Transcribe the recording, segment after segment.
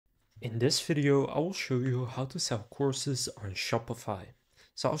In this video, I will show you how to sell courses on Shopify.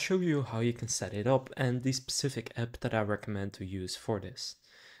 So I'll show you how you can set it up and the specific app that I recommend to use for this.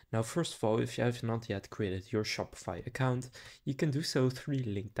 Now, first of all, if you have not yet created your Shopify account, you can do so through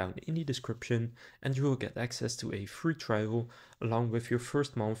the link down in the description and you will get access to a free trial along with your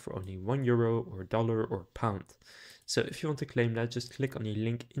first month for only €1 or dollar or pound. So if you want to claim that, just click on the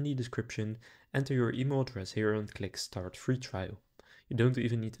link in the description, enter your email address here and click start free trial. You don't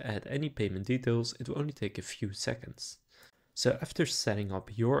even need to add any payment details, it will only take a few seconds. So after setting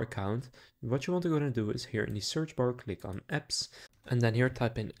up your account, what you want to go and do is here in the search bar, click on apps, and then here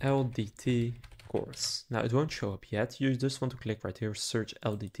type in LDT course. Now it won't show up yet, you just want to click right here, search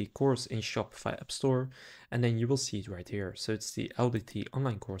LDT course in Shopify App Store, and then you will see it right here. So it's the LDT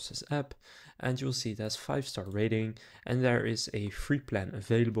online courses app, and you will see it has 5-star rating, and there is a free plan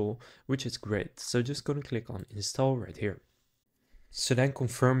available, which is great. So just go and click on install right here. So then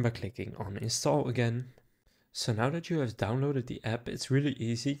confirm by clicking on install again. So now that you have downloaded the app, it's really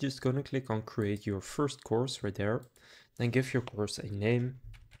easy. Just gonna click on create your first course right there. Then give your course a name.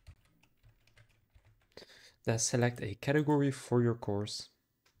 Then select a category for your course.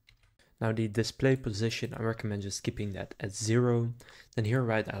 Now the display position, I recommend just keeping that at 0. Then here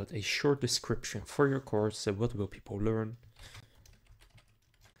write out a short description for your course. So what will people learn?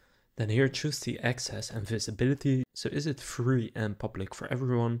 Then here choose the access and visibility. So is it free and public for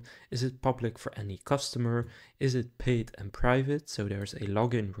everyone? Is it public for any customer? Is it paid and private? So there's a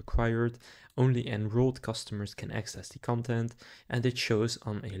login required. Only enrolled customers can access the content, and it shows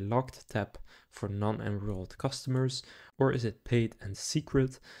on a locked tab for non-enrolled customers. Or is it paid and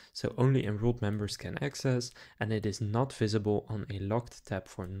secret? So only enrolled members can access, and it is not visible on a locked tab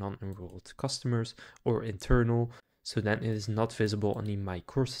for non-enrolled customers, or internal. So then it is not visible on the My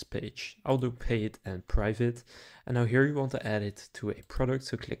Courses page. I'll do paid and private. And now here you want to add it to a product,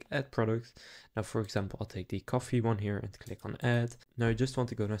 so click add product. Now for example, I'll take the coffee one here and click on add. Now you just want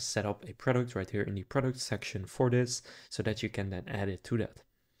to go and set up a product right here in the product section for this, so that you can then add it to that.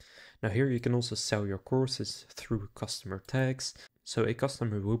 Now here you can also sell your courses through customer tags. So a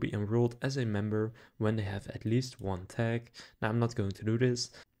customer will be enrolled as a member when they have at least one tag. Now I'm not going to do this.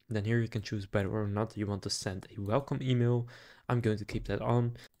 Then here you can choose whether or not you want to send a welcome email. I'm going to keep that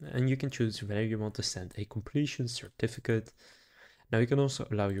on. And you can choose whether you want to send a completion certificate. Now you can also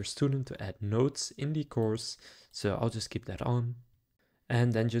allow your student to add notes in the course. So I'll just keep that on.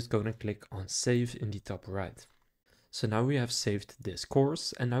 And then just go and click on save in the top right. So now we have saved this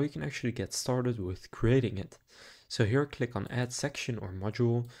course, and now we can actually get started with creating it. So here click on add section or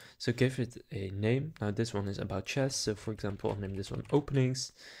module. So give it a name. Now this one is about chess. So for example, I'll name this one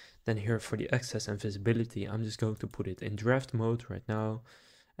openings. Then here for the access and visibility, I'm just going to put it in draft mode right now,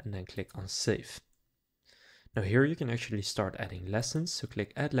 and then click on save. Now here you can actually start adding lessons. So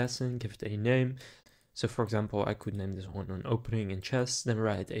click add lesson, give it a name. So for example, I could name this one an opening in chess, then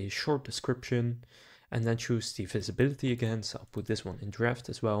write a short description, and then choose the visibility again. So I'll put this one in draft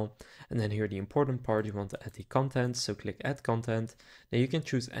as well. And then here the important part, you want to add the content. So click add content. Then you can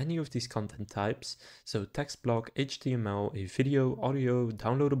choose any of these content types. So text block, HTML, a video, audio,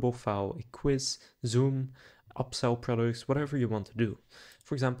 downloadable file, a quiz, Zoom, upsell products, whatever you want to do.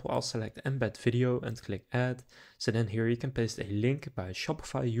 For example, I'll select embed video and click add. So then here you can paste a link by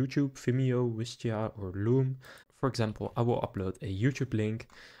Shopify, YouTube, Vimeo, Wistia, or Loom. For example, I will upload a YouTube link,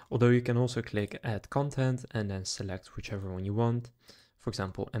 although you can also click add content and then select whichever one you want. For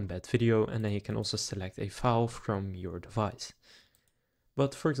example, embed video, and then you can also select a file from your device.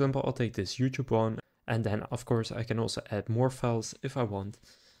 But for example, I'll take this YouTube one, and then of course I can also add more files if I want.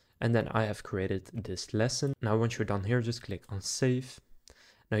 And then I have created this lesson. Now once you're done here, just click on save.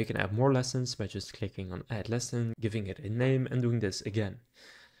 Now you can add more lessons by just clicking on add lesson, giving it a name, and doing this again.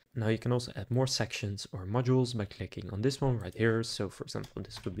 Now you can also add more sections or modules by clicking on this one right here. So for example,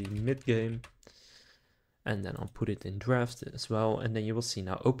 this would be mid-game, and then I'll put it in draft as well. And then you will see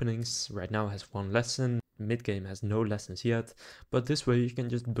now openings right now has one lesson, mid-game has no lessons yet, but this way you can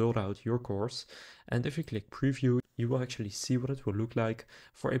just build out your course. And if you click preview, you will actually see what it will look like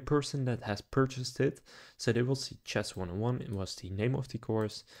for a person that has purchased it. So they will see Chess 101, it was the name of the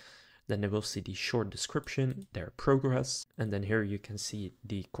course. Then they will see the short description, their progress, and then here you can see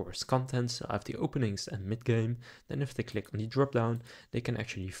the course content. So I have the openings and mid-game. Then if they click on the drop down, they can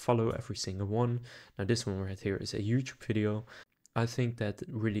actually follow every single one. Now this one right here is a YouTube video. I think that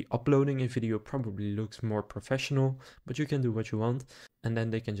really uploading a video probably looks more professional, but you can do what you want. And then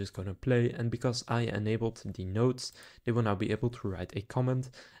they can just go and play, and because I enabled the notes, they will now be able to write a comment,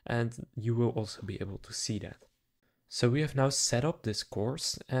 and you will also be able to see that. So we have now set up this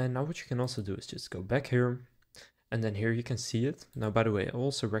course, and now what you can also do is just go back here And then here you can see it. Now, by the way, I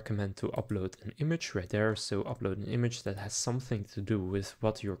also recommend to upload an image right there. So upload an image that has something to do with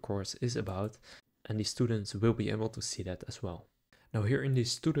what your course is about, and the students will be able to see that as well. Now here in the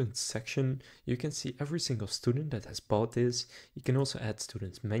students section, you can see every single student that has bought this. You can also add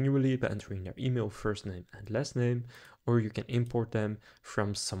students manually by entering their email, first name and last name, or you can import them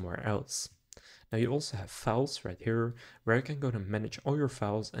from somewhere else. Now you also have files right here where you can go to manage all your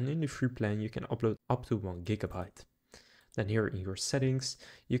files, and in the free plan you can upload up to 1 gigabyte. Then here in your settings,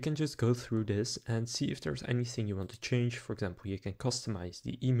 you can just go through this and see if there's anything you want to change. For example, you can customize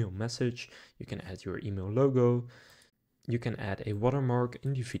the email message, you can add your email logo, you can add a watermark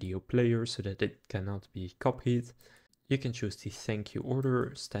in the video player so that it cannot be copied. You can choose the thank you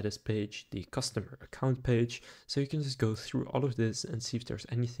order status page, the customer account page, so you can just go through all of this and see if there's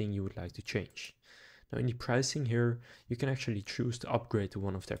anything you would like to change. Now in the pricing here, you can actually choose to upgrade to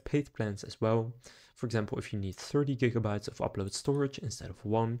one of their paid plans as well. For example, if you need 30 gigabytes of upload storage instead of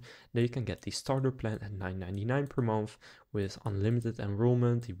 1, then you can get the starter plan at $9.99 per month with unlimited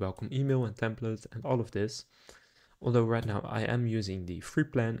enrollment, the welcome email and template and all of this. Although right now I am using the free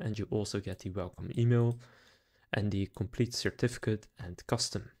plan, and you also get the welcome email and the complete certificate and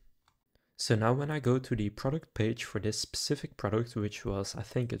custom. So now when I go to the product page for this specific product, which was, I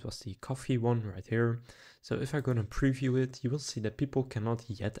think it was the coffee one right here. So if I go and preview it, you will see that people cannot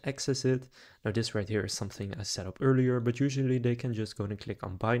yet access it. Now this right here is something I set up earlier, but usually they can just go and click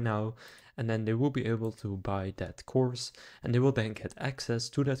on buy now, and then they will be able to buy that course, and they will then get access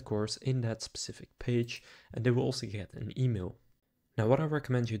to that course in that specific page, and they will also get an email. Now what I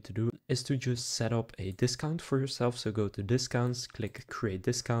recommend you to do is to just set up a discount for yourself. So go to discounts, click create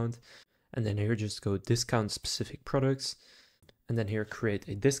discount, and then here just go discount specific products, and then here create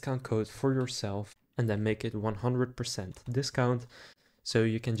a discount code for yourself, and then make it 100% discount. So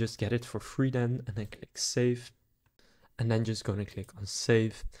you can just get it for free then, and then click save, and then just go and click on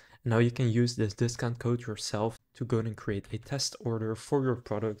save. Now you can use this discount code yourself to go and create a test order for your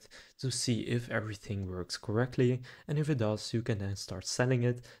product to see if everything works correctly, and if it does, you can then start selling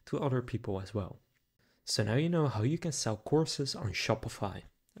it to other people as well. So now you know how you can sell courses on Shopify.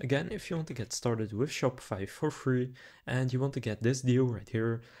 Again, if you want to get started with Shopify for free and you want to get this deal right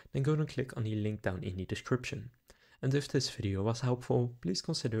here, then go and click on the link down in the description. And if this video was helpful, please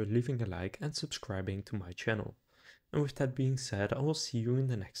consider leaving a like and subscribing to my channel. And with that being said, I will see you in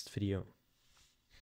the next video.